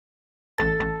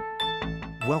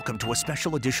Welcome to a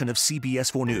special edition of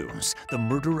CBS 4 News, the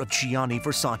murder of Gianni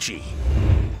Versace.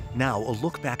 Now, a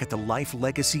look back at the life,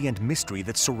 legacy, and mystery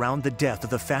that surround the death of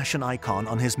the fashion icon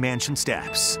on his mansion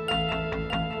steps.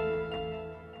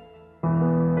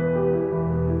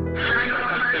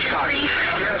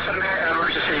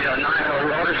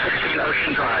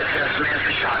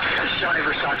 Gianni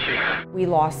Versace. We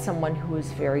lost someone who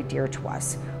was very dear to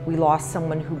us. We lost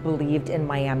someone who believed in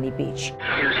Miami Beach.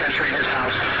 He was entering his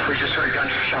house. We just heard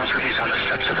gunshots when he's on the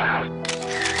steps of the house.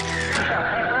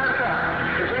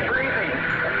 Is he breathing?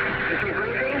 Is he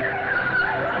breathing?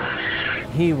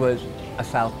 He was a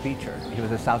South Beacher. He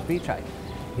was a South Beachite.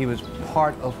 He was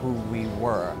part of who we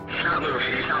were. He's not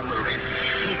moving. He's not moving.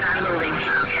 He's not moving.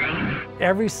 Okay.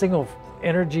 Every single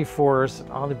energy force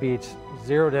on the beach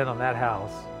zeroed in on that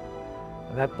house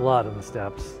and that blood on the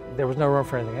steps. There was no room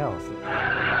for anything else. Who would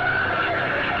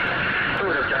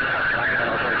have done something like that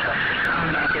over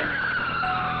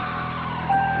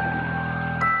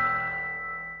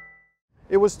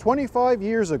It was 25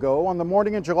 years ago, on the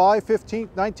morning of July 15,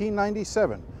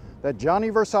 1997, that Gianni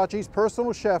Versace's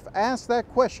personal chef asked that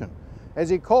question as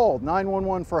he called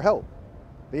 911 for help.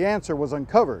 The answer was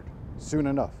uncovered soon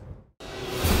enough.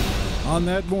 On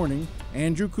that morning,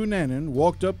 Andrew Cunanan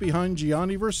walked up behind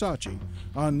Gianni Versace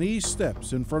on these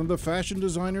steps in front of the fashion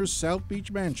designer's South Beach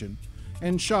mansion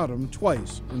and shot him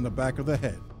twice in the back of the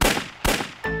head.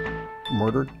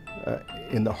 Murdered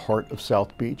in the heart of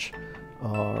South Beach,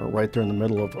 right there in the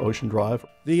middle of Ocean Drive.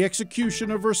 The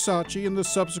execution of Versace and the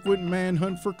subsequent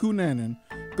manhunt for Cunanan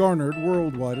garnered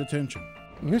worldwide attention.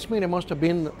 News media must have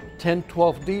been 10,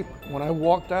 12 deep. When I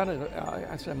walked out,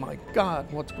 I said, my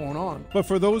God, what's going on? But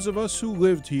for those of us who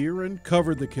lived here and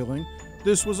covered the killing,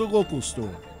 this was a local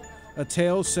story. A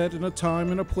tale set in a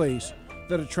time and a place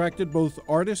that attracted both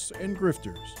artists and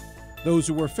grifters, those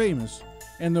who were famous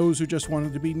and those who just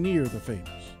wanted to be near the famous.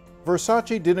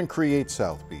 Versace didn't create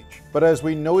South Beach, but as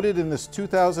we noted in this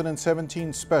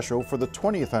 2017 special for the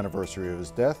 20th anniversary of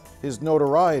his death, his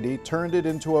notoriety turned it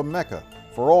into a mecca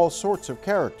for all sorts of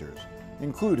characters,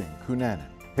 including Cunanan.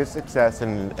 His success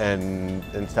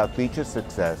and South Beach's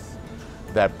success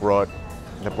that brought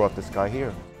this guy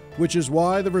here. Which is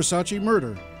why the Versace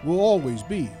murder will always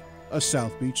be a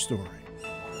South Beach story.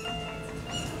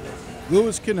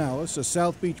 Louis Canales, a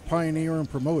South Beach pioneer and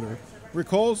promoter,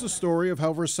 recalls the story of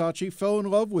how Versace fell in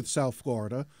love with South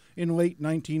Florida in late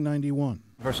 1991.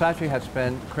 Versace had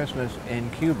spent Christmas in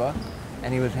Cuba,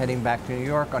 and he was heading back to New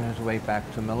York on his way back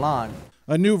to Milan.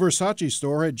 A new Versace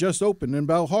store had just opened in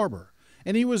Bal Harbor,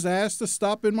 and he was asked to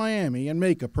stop in Miami and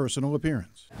make a personal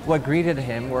appearance. What greeted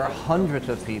him were hundreds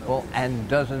of people and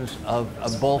dozens of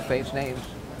bold-faced names,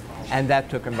 and that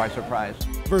took him by surprise.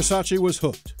 Versace was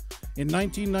hooked. In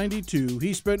 1992,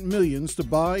 he spent millions to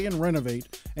buy and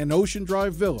renovate an Ocean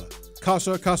Drive villa,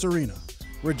 Casa Casarina,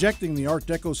 rejecting the Art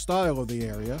Deco style of the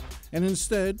area and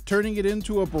instead turning it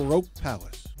into a Baroque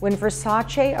palace. When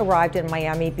Versace arrived in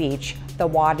Miami Beach, the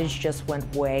wattage just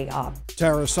went way up.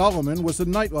 Tara Solomon was the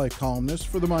nightlife columnist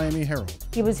for the Miami Herald.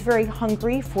 He was very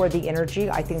hungry for the energy,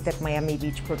 I think, that Miami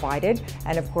Beach provided.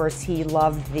 And of course, he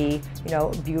loved the,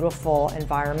 beautiful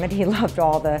environment. He loved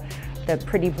all the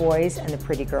pretty boys and the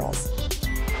pretty girls.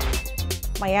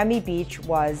 Miami Beach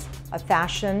was a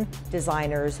fashion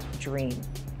designer's dream.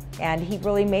 And he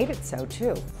really made it so,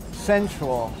 too.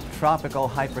 Sensual, tropical,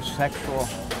 hypersexual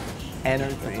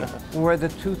energy were the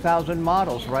 2,000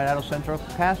 models right out of Central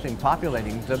Casting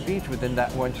populating the beach within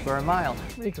that 1 square mile.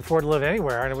 He could afford to live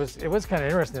anywhere, and it was kind of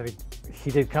interesting that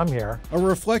he did come here. A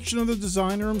reflection of the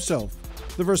designer himself,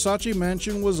 the Versace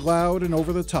mansion was loud and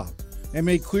over the top and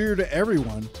made clear to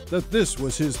everyone that this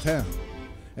was his town.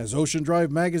 As Ocean Drive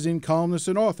magazine columnist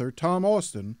and author Tom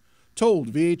Austin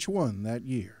told VH1 that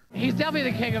year. He's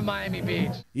definitely the king of Miami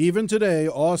Beach. Even today,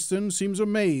 Austin seems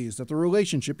amazed at the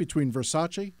relationship between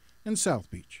Versace and South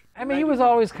Beach. I mean, he was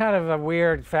always kind of a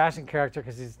weird fashion character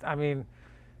because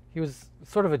he was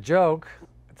sort of a joke.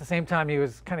 At the same time, he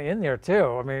was kind of in there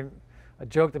too. I mean, a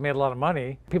joke that made a lot of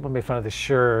money. People made fun of the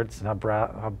shirts and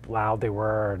how loud they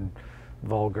were and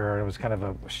vulgar. It was kind of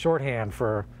a shorthand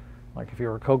for, like, if you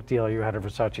were a Coke dealer, you had a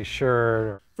Versace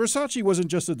shirt. Versace wasn't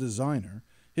just a designer.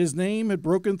 His name had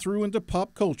broken through into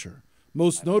pop culture,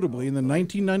 most notably in the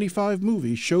 1995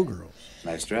 movie Showgirls.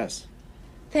 Nice dress.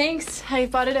 Thanks. I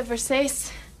bought it at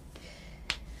Versace.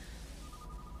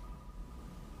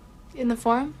 In the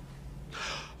Forum?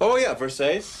 Oh yeah,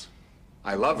 Versace.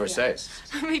 I love Versace.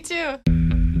 Me too.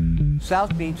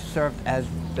 South Beach served as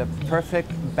the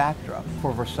perfect backdrop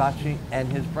for Versace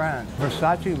and his brand.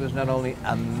 Versace was not only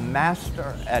a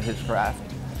master at his craft,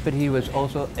 but he was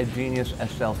also a genius at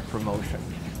self-promotion.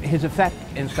 His effect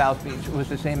in South Beach was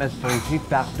the same as Brigitte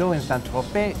Bardot in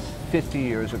Saint-Tropez 50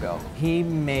 years ago. He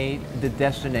made the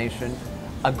destination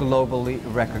a globally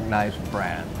recognized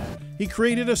brand. He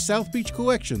created a South Beach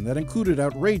collection that included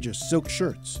outrageous silk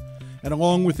shirts, and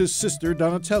along with his sister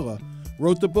Donatella,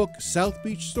 wrote the book South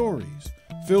Beach Stories,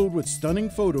 filled with stunning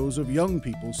photos of young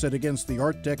people set against the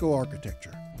Art Deco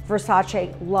architecture.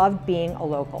 Versace loved being a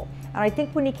local, and I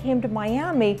think when he came to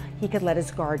Miami, he could let his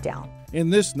guard down. In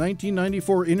this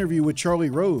 1994 interview with Charlie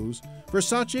Rose,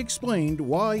 Versace explained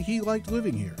why he liked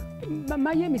living here.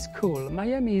 Miami is cool.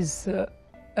 Miami is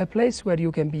a place where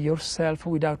you can be yourself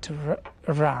without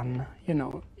run. You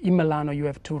know, in Milano you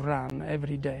have to run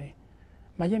every day.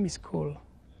 Miami is cool.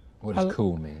 What does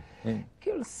cool mean?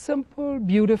 Cool, simple,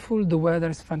 beautiful, the weather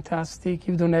is fantastic.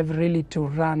 You don't have really to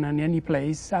run in any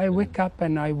place. I wake up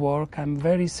and I work. I'm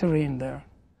very serene there.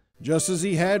 Just as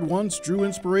he had once drew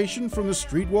inspiration from the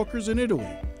streetwalkers in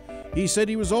Italy, he said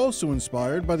he was also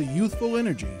inspired by the youthful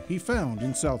energy he found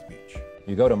in South Beach.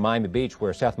 You go to Miami Beach,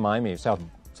 where South Miami is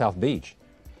South Beach,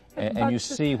 and you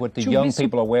see what the young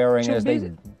people are wearing as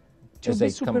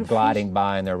they come gliding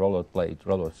by in their roller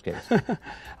skates.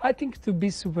 I think to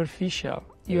be superficial,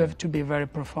 you have to be very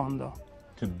profondo.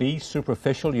 To be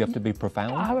superficial, you have to be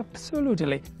profound?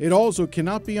 Absolutely. It also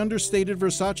cannot be understated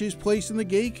Versace's place in the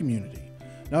gay community.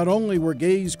 Not only were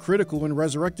gays critical in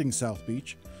resurrecting South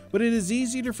Beach, but it is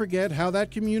easy to forget how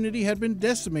that community had been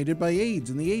decimated by AIDS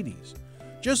in the 80s.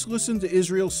 Just listen to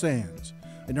Israel Sands,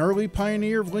 an early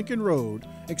pioneer of Lincoln Road,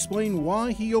 explain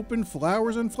why he opened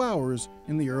Flowers and Flowers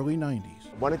in the early 90s.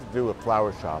 I wanted to do a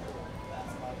flower shop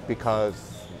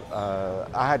because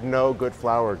I had no good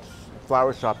flower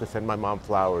shop to send my mom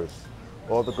flowers.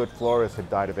 All the good florists had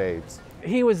died of AIDS.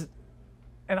 He was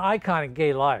an icon in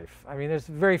gay life. I mean, there's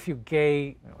very few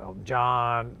gay, Elton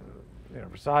John,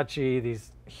 Versace,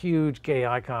 these huge gay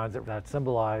icons that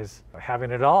symbolize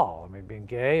having it all. I mean, being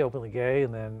gay, openly gay,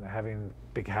 and then having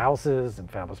big houses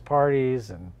and fabulous parties,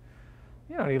 and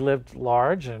he lived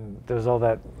large, and there's all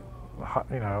that,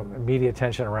 media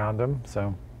attention around him.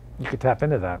 So you could tap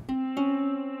into that.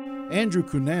 Andrew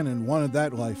Cunanan wanted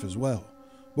that life as well.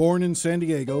 Born in San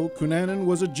Diego, Cunanan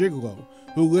was a gigolo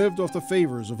who lived off the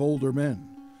favors of older men.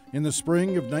 In the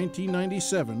spring of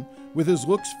 1997, with his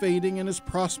looks fading and his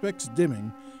prospects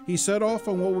dimming, he set off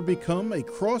on what would become a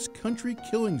cross-country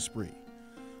killing spree.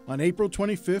 On April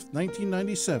 25,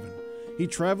 1997, he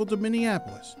traveled to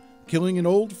Minneapolis, killing an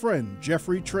old friend,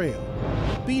 Jeffrey Trail,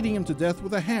 beating him to death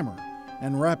with a hammer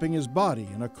and wrapping his body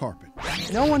in a carpet.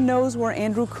 No one knows where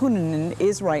Andrew Cunanan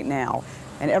is right now,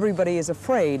 and everybody is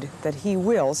afraid that he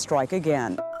will strike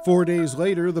again. 4 days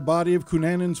later, the body of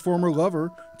Cunanan's former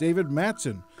lover, David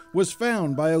Mattson, was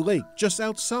found by a lake just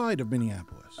outside of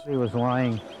Minneapolis. He was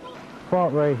lying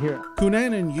right here.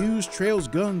 Cunanan used Trail's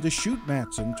gun to shoot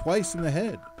Mattson twice in the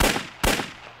head.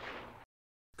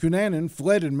 Cunanan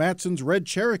fled in Mattson's red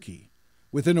Cherokee.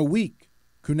 Within a week,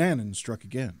 Cunanan struck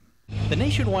again. The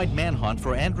nationwide manhunt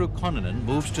for Andrew Cunanan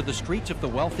moves to the streets of the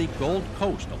wealthy Gold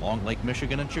Coast along Lake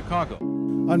Michigan and Chicago.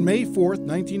 On May 4,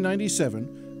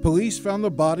 1997, police found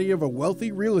the body of a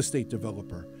wealthy real estate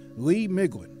developer, Lee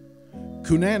Miglin.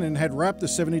 Cunanan had wrapped the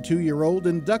 72-year-old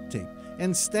in duct tape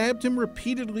and stabbed him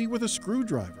repeatedly with a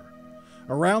screwdriver.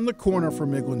 Around the corner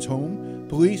from Miglin's home,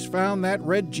 police found that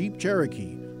red Jeep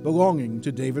Cherokee belonging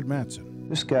to David Mattson.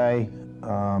 This guy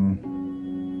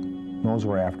knows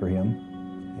we're after him,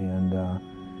 and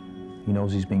he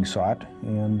knows he's being sought,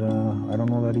 and I don't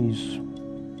know that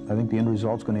I think the end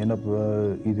result's going to end up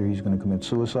either he's going to commit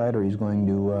suicide or he's going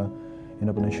to end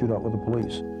up in a shootout with the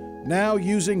police. Now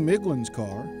using Miglin's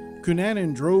car,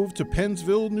 Cunanan drove to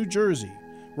Pennsville, New Jersey,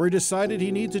 where he decided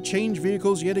he needed to change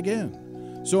vehicles yet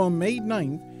again. So on May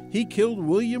 9th, he killed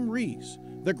William Reese,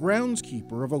 the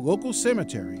groundskeeper of a local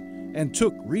cemetery, and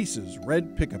took Reese's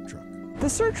red pickup truck. The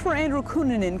search for Andrew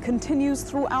Cunanan continues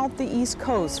throughout the East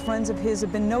Coast. Friends of his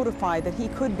have been notified that he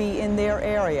could be in their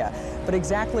area. But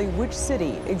exactly which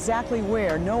city, exactly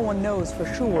where, no one knows for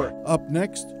sure. Up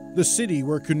next, the city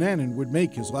where Cunanan would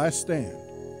make his last stand,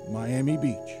 Miami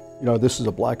Beach. This is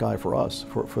a black eye for us,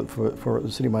 for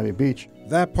the city of Miami Beach.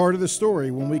 That part of the story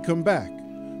when we come back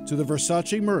to the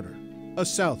Versace Murder, a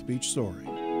South Beach story.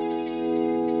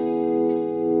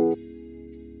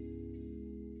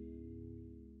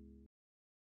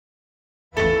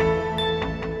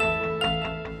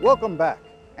 Welcome back.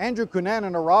 Andrew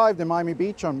Cunanan arrived in Miami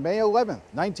Beach on May 11,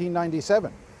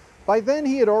 1997. By then,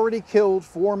 he had already killed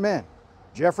 4 men: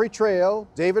 Jeffrey Trail,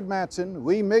 David Mattson,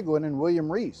 Lee Miglin, and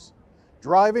William Reese.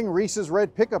 Driving Reese's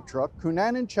red pickup truck,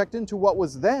 Cunanan checked into what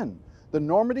was then the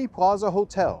Normandy Plaza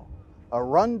Hotel. a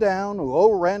rundown,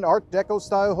 low-rent Art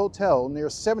Deco-style hotel near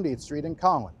 70th Street in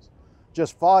Collins,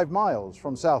 just 5 miles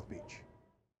from South Beach.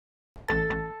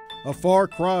 A far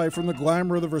cry from the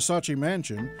glamour of the Versace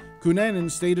mansion, Cunanan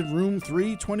stayed at room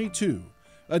 322,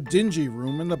 a dingy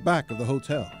room in the back of the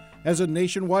hotel. As a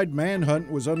nationwide manhunt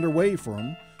was underway for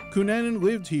him, Cunanan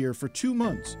lived here for 2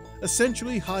 months,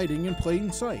 essentially hiding in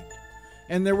plain sight,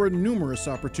 and there were numerous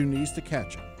opportunities to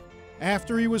catch him.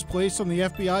 After he was placed on the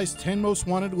FBI's 10 Most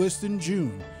Wanted list in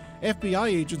June, FBI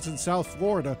agents in South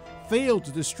Florida failed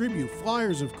to distribute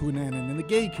flyers of Cunanan in the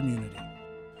gay community.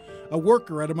 A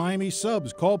worker at a Miami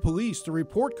Subs called police to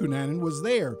report Cunanan was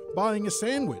there buying a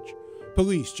sandwich.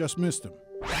 Police just missed him.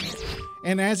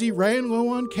 And as he ran low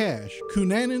on cash,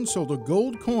 Cunanan sold a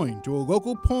gold coin to a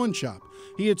local pawn shop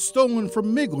he had stolen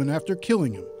from Miglin after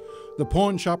killing him. The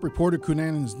pawn shop reported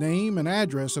Cunanan's name and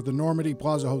address at the Normandy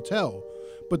Plaza Hotel,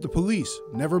 but the police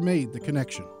never made the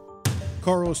connection.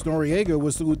 Carlos Noriega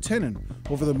was the lieutenant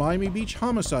over the Miami Beach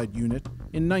Homicide Unit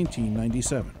in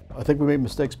 1997. I think we made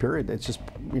mistakes, period. It's just,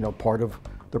 part of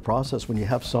the process. When you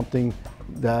have something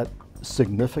that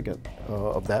significant,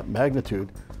 of that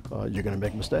magnitude, you're going to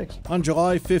make mistakes. On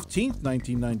July 15,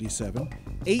 1997,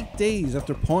 8 days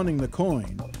after pawning the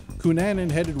coin, Cunanan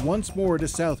headed once more to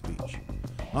South Beach.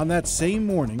 On that same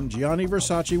morning, Gianni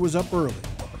Versace was up early.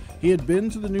 He had been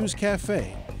to the News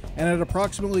Cafe, and at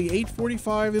approximately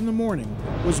 8:45 in the morning,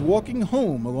 was walking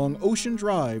home along Ocean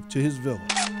Drive to his villa.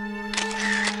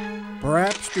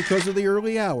 Perhaps because of the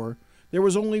early hour, there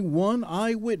was only one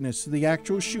eyewitness to the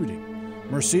actual shooting.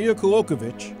 Mircea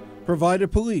Kolokovic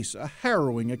provided police a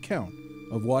harrowing account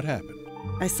of what happened.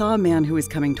 I saw a man who was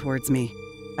coming towards me.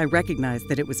 I recognized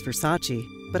that it was Versace,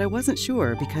 but I wasn't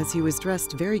sure because he was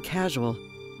dressed very casual.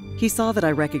 He saw that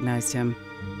I recognized him.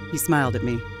 He smiled at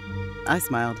me. I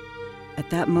smiled. At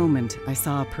that moment, I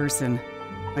saw a person,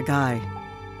 a guy.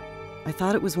 I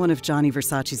thought it was one of Gianni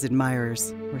Versace's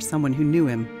admirers, or someone who knew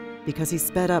him, because he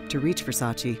sped up to reach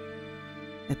Versace.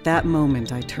 At that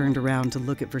moment, I turned around to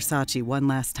look at Versace one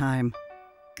last time.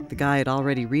 The guy had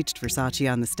already reached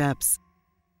Versace on the steps.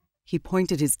 He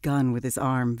pointed his gun with his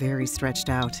arm very stretched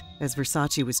out as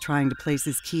Versace was trying to place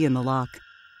his key in the lock.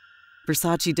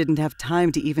 Versace didn't have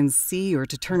time to even see or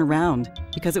to turn around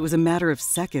because it was a matter of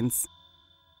seconds.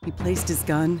 He placed his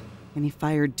gun and he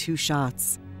fired 2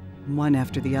 shots, one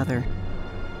after the other.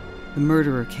 The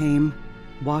murderer came,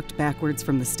 walked backwards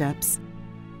from the steps.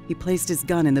 He placed his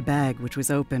gun in the bag, which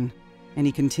was open, and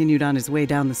he continued on his way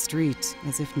down the street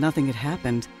as if nothing had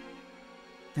happened.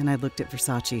 Then I looked at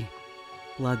Versace.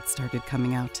 Blood started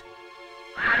coming out.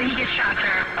 How did he get shot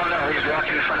there? Oh no, he's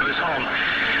walking in front of his home.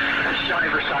 That's Gianni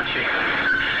Versace.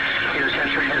 He was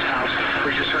entering his house.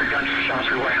 We just heard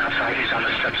gunshots. We went outside. He's on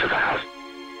the steps of the house.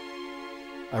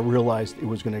 I realized it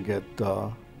was going to get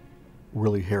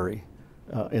really hairy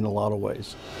in a lot of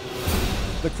ways.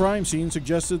 The crime scene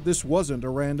suggested this wasn't a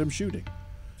random shooting.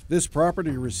 This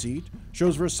property receipt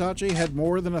shows Versace had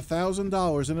more than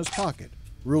 $1,000 in his pocket,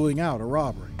 ruling out a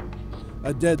robbery.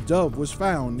 A dead dove was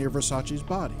found near Versace's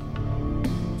body.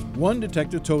 One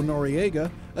detective told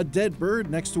Noriega a dead bird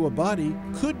next to a body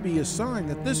could be a sign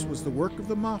that this was the work of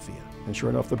the mafia. And sure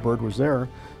enough, the bird was there.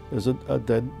 There's a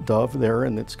dead dove there,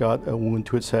 and it's got a wound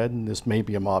to its head, and this may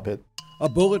be a mob hit. A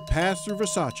bullet passed through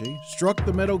Versace, struck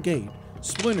the metal gate,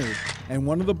 splintered, and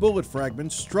one of the bullet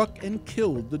fragments struck and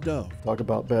killed the dove. Talk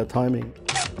about bad timing.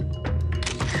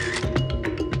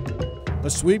 A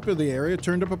sweep of the area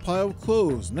turned up a pile of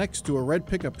clothes next to a red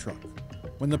pickup truck.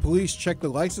 When the police checked the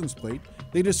license plate,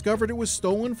 they discovered it was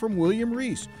stolen from William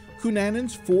Reese,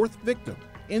 Cunanan's 4th victim.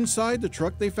 Inside the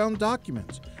truck, they found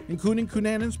documents, including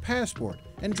Cunanan's passport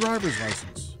and driver's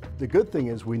license. The good thing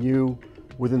is we knew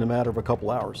within a matter of a couple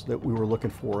hours that we were looking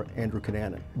for Andrew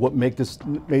Cunanan. What made this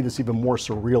even more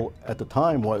surreal at the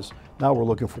time was now we're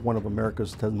looking for one of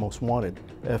America's 10 most wanted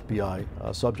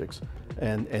FBI subjects.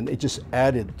 And it just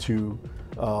added to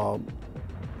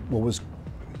what was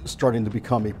starting to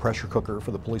become a pressure cooker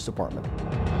for the police department.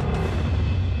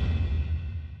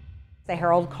 The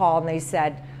Herald called and they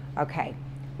said, okay,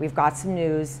 we've got some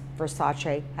news,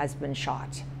 Versace has been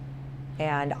shot.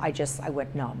 And I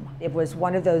went numb. It was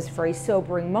one of those very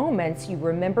sobering moments. You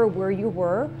remember where you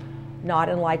were, not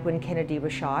unlike when Kennedy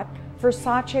was shot.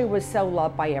 Versace was so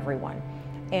loved by everyone.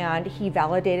 And he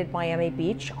validated Miami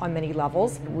Beach on many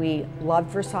levels. We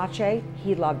loved Versace,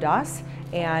 he loved us,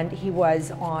 and he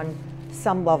was on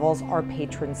some levels our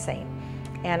patron saint.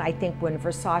 And I think when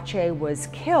Versace was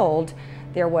killed,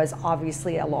 there was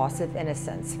obviously a loss of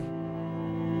innocence.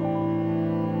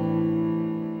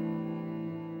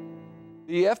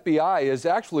 The FBI is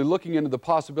actually looking into the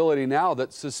possibility now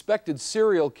that suspected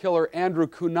serial killer Andrew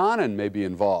Cunanan may be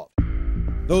involved.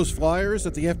 Those flyers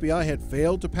that the FBI had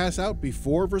failed to pass out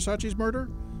before Versace's murder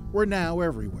were now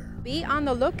everywhere. Be on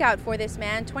the lookout for this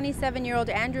man, 27-year-old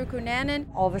Andrew Cunanan.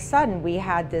 All of a sudden, we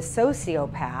had this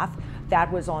sociopath that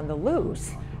was on the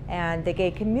loose, and the gay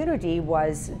community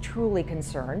was truly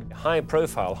concerned.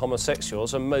 High-profile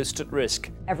homosexuals are most at risk.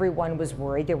 Everyone was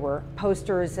worried. There were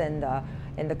posters in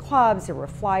the clubs, there were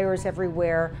flyers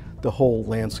everywhere. The whole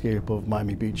landscape of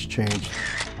Miami Beach changed.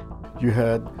 You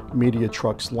had media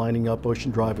trucks lining up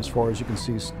Ocean Drive as far as you can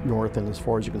see north and as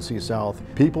far as you can see south.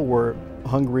 People were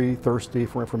hungry, thirsty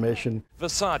for information.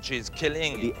 Versace's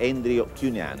killing. The Andrew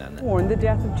Cunanan. Or the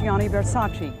death of Gianni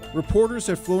Versace. Reporters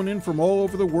had flown in from all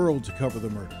over the world to cover the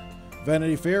murder.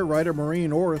 Vanity Fair writer Maureen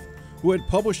Orth, who had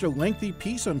published a lengthy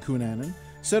piece on Cunanan,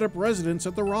 set up residence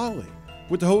at the Raleigh,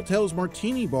 with the hotel's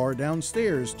martini bar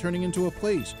downstairs turning into a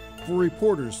place for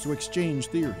reporters to exchange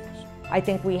theories. I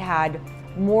think we had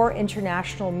more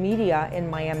international media in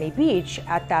Miami Beach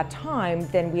at that time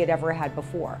than we had ever had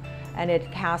before, and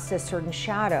it cast a certain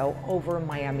shadow over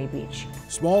Miami Beach.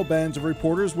 Small bands of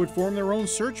reporters would form their own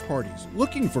search parties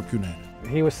looking for Cunanan.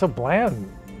 He was so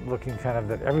bland looking, kind of,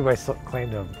 that everybody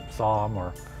claimed to have saw him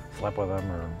or slept with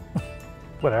him or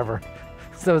whatever.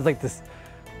 So it was like this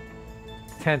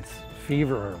tense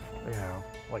fever, you know,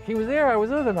 like he was there, I was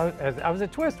with him, I was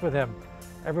at Twist with him.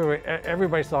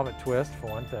 Everybody saw him at Twist, for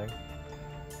one thing.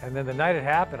 And then the night it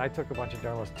happened, I took a bunch of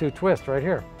journalists to Twist right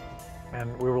here,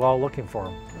 and we were all looking for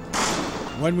him.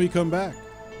 When we come back,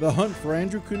 the hunt for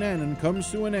Andrew Cunanan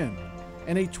comes to an end,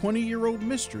 and a 20-year-old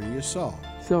mystery is solved.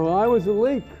 So I was a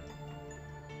leak,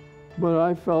 but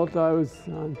I felt I was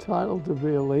entitled to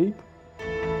be a leak.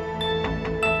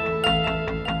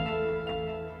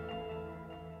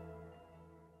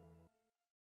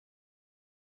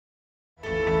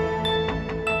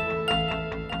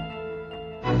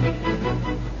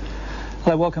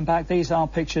 Hello, welcome back. These are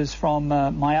pictures from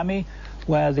Miami,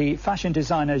 where the fashion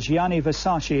designer Gianni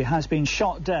Versace has been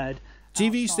shot dead.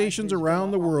 TV stations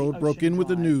around the world broke in with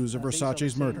the news of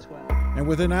Versace's murder, and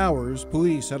within hours,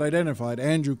 police had identified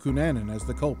Andrew Cunanan as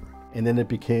the culprit. And then it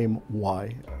became why?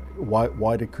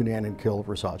 Why did Cunanan kill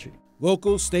Versace?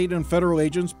 Local, state, and federal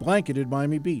agents blanketed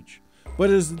Miami Beach. But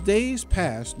as the days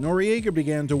passed, Noriega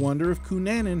began to wonder if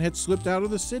Cunanan had slipped out of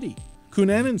the city.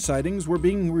 Cunanan sightings were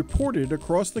being reported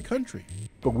across the country.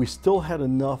 But we still had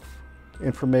enough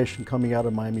information coming out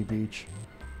of Miami Beach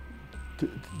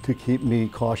to keep me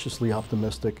cautiously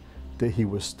optimistic that he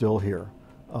was still here.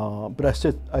 But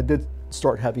I did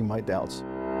start having my doubts.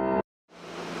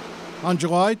 On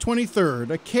July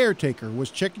 23rd, a caretaker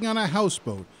was checking on a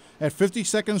houseboat at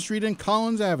 52nd Street and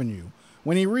Collins Avenue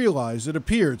when he realized it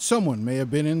appeared someone may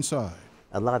have been inside.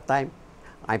 A lot of time,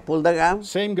 I pulled the gun.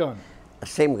 Same gun?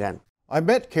 Same gun. I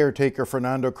met caretaker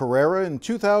Fernando Carrera in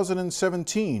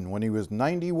 2017 when he was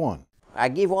 91. I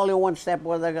give only one step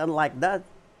with a gun like that,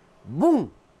 boom!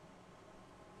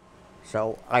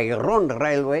 So I run the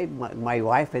railway, my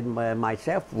wife and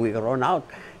myself, we run out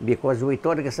because we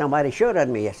thought somebody shot at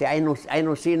me. I say, I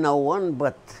don't see no one,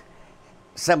 but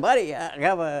somebody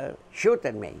have a shoot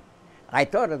at me. I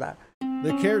thought of that.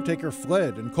 The caretaker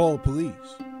fled and called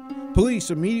police.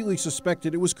 Police immediately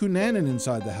suspected it was Cunanan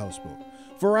inside the houseboat.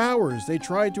 For hours, they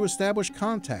tried to establish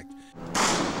contact.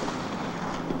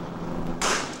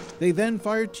 They then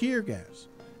fired tear gas.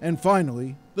 And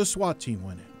finally, the SWAT team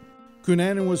went in.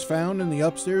 Cunanan was found in the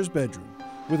upstairs bedroom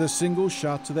with a single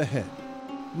shot to the head.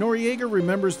 Noriega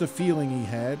remembers the feeling he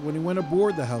had when he went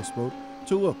aboard the houseboat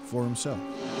to look for himself.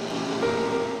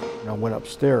 I went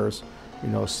upstairs,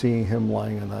 seeing him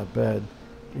lying in that bed,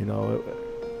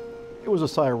 it was a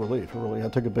sigh of relief, really. I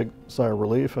took a big sigh of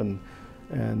relief and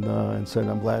said,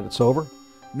 I'm glad it's over.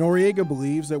 Noriega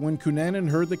believes that when Cunanan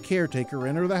heard the caretaker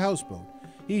enter the houseboat,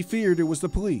 he feared it was the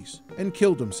police and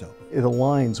killed himself. It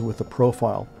aligns with the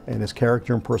profile and his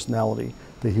character and personality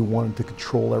that he wanted to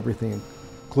control everything,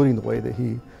 including the way that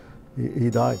he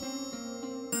died.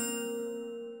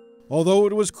 Although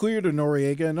it was clear to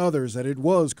Noriega and others that it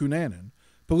was Cunanan,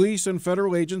 police and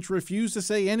federal agents refused to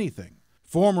say anything.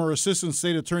 Former Assistant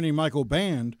State Attorney Michael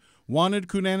Band wanted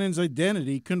Cunanan's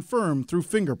identity confirmed through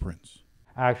fingerprints.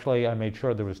 Actually, I made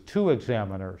sure there was 2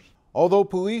 examiners. Although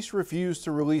police refused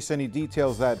to release any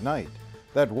details that night,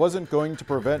 that wasn't going to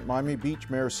prevent Miami Beach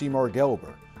Mayor Seymour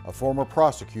Gelber, a former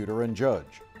prosecutor and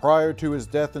judge. Prior to his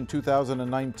death in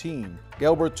 2019,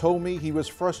 Gelber told me he was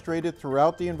frustrated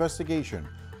throughout the investigation.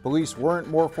 Police weren't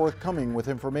more forthcoming with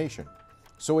information,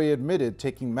 so he admitted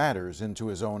taking matters into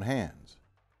his own hands.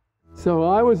 So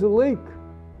I was a leak,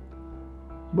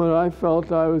 but I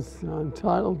felt I was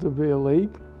entitled to be a leak.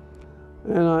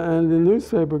 And the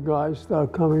newspaper guys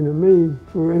started coming to me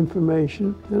for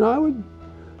information, and I would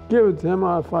give it to him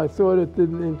if I thought it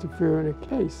didn't interfere in a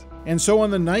case. And so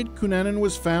on the night Cunanan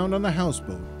was found on the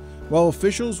houseboat, while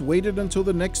officials waited until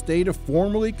the next day to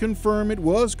formally confirm it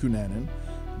was Cunanan,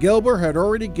 Gelber had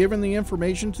already given the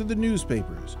information to the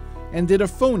newspapers and did a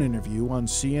phone interview on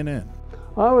CNN.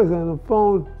 I was on the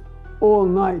phone all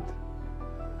night,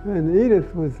 and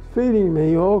Edith was feeding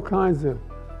me all kinds of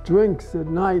drinks at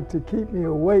night to keep me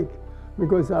awake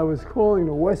because I was calling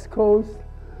the West Coast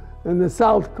and the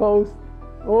South Coast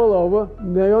all over.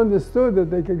 They understood that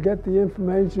they could get the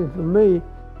information from me,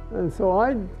 and so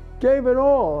I gave it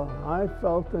all. I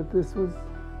felt that this was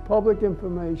public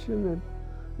information that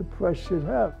the press should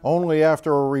have. Only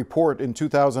after a report in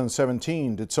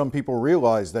 2017 did some people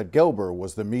realize that Gelber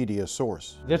was the media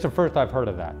source. This is the first I've heard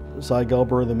of that. Cy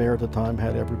Gelber, the mayor at the time,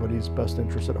 had everybody's best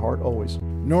interest at heart, always.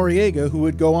 Noriega, who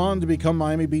would go on to become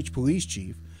Miami Beach police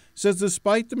chief, says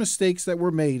despite the mistakes that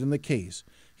were made in the case,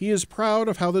 he is proud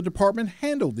of how the department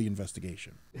handled the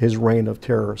investigation. His reign of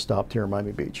terror stopped here in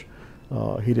Miami Beach.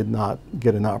 He did not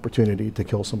get an opportunity to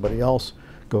kill somebody else,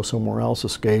 go somewhere else,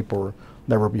 escape, or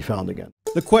never be found again.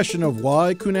 The question of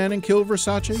why Cunanan killed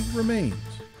Versace remains.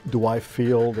 Do I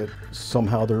feel that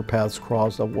somehow their paths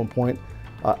crossed at one point?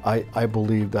 I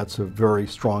believe that's a very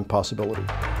strong possibility.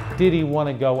 Did he want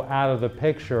to go out of the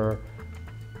picture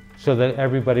so that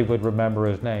everybody would remember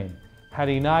his name? Had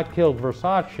he not killed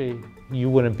Versace, you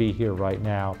wouldn't be here right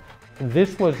now.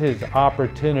 This was his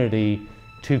opportunity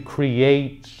to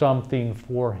create something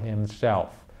for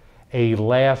himself, a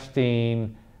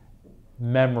lasting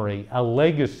memory, a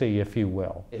legacy, if you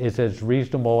will. It's as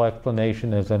reasonable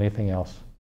explanation as anything else.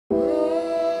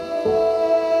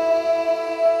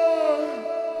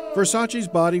 Versace's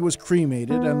body was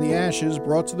cremated and the ashes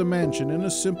brought to the mansion in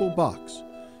a simple box.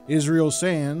 Israel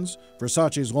Sands,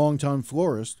 Versace's longtime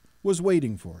florist, was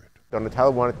waiting for it.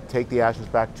 Donatella wanted to take the ashes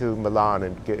back to Milan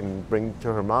and bring it to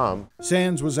her mom.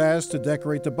 Sands was asked to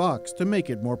decorate the box to make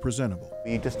it more presentable.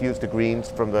 We just used the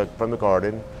greens from the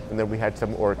garden, and then we had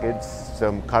some orchids,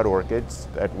 some cut orchids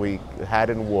that we had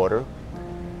in water.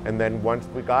 And then once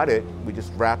we got it, we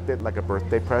just wrapped it like a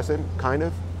birthday present, kind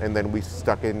of, and then we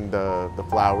stuck in the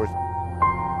flowers.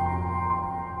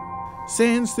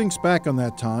 Sands thinks back on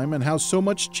that time and how so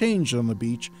much changed on the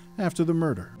beach after the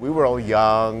murder. We were all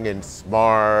young and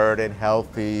smart and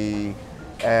healthy,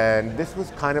 and this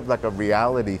was kind of like a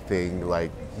reality thing,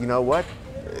 like, you know what,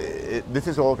 this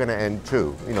is all gonna end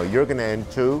too. You know, you're gonna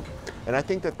end too. And I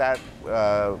think that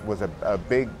was a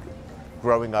big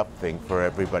growing up thing for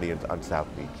everybody on South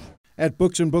Beach. At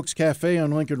Books and Books Cafe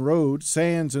on Lincoln Road,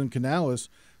 Sands and Canales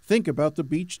think about the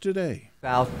beach today.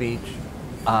 South Beach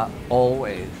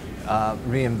always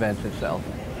reinvents itself.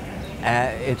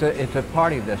 It's a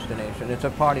party destination. It's a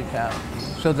party town.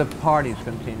 So the parties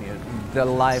continue. The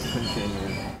life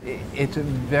continues. It's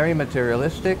very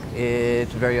materialistic.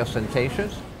 It's very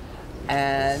ostentatious.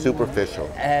 And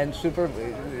superficial. And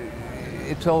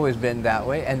it's always been that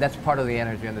way, and that's part of the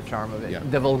energy and the charm of it. Yeah.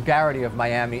 The vulgarity of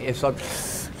Miami is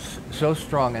so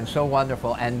strong and so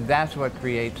wonderful, and that's what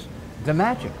creates the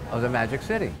magic of the Magic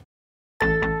City.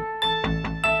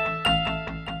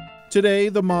 Today,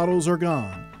 the models are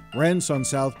gone. Rents on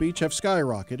South Beach have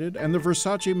skyrocketed, and the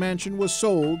Versace mansion was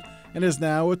sold and is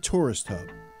now a tourist hub.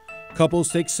 Couples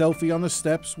take selfie on the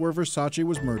steps where Versace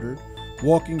was murdered,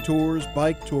 walking tours,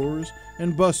 bike tours,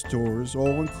 and bus tours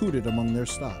all included among their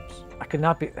stops. I could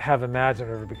not have imagined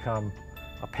it would become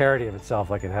a parody of itself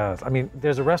like it has. I mean,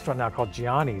 there's a restaurant now called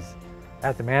Gianni's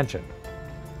at the mansion,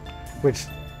 which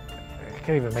I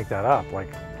can't even make that up. Like,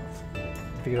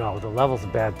 you know, the levels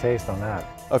of bad taste on that.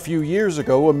 A few years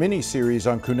ago, a mini-series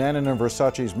on Cunanan and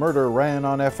Versace's murder ran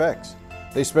on FX.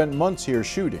 They spent months here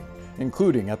shooting,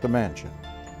 including at the mansion.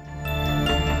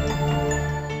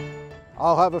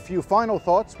 I'll have a few final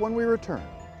thoughts when we return.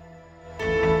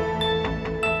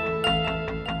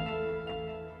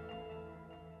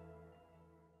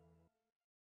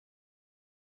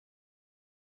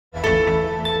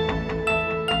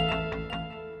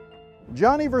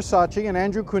 Gianni Versace and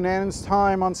Andrew Cunanan's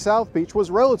time on South Beach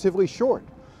was relatively short,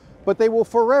 but they will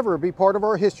forever be part of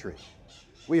our history.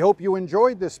 We hope you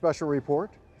enjoyed this special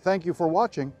report. Thank you for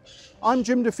watching. I'm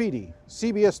Jim DeFede,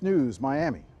 CBS News,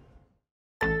 Miami.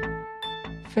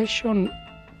 Fashion,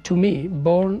 to me,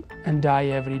 born and die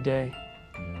every day.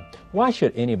 Why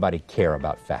should anybody care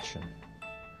about fashion?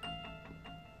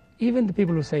 Even the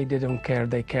people who say they don't care,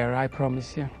 they care, I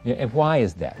promise you. Yeah, and why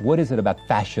is that? What is it about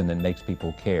fashion that makes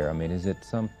people care? I mean, is it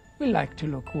some... We like to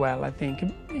look well, I think.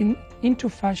 Into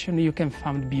fashion you can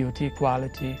find beauty,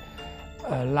 quality,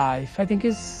 life. I think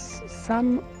it's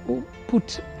some who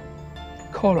put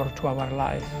color to our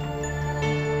life.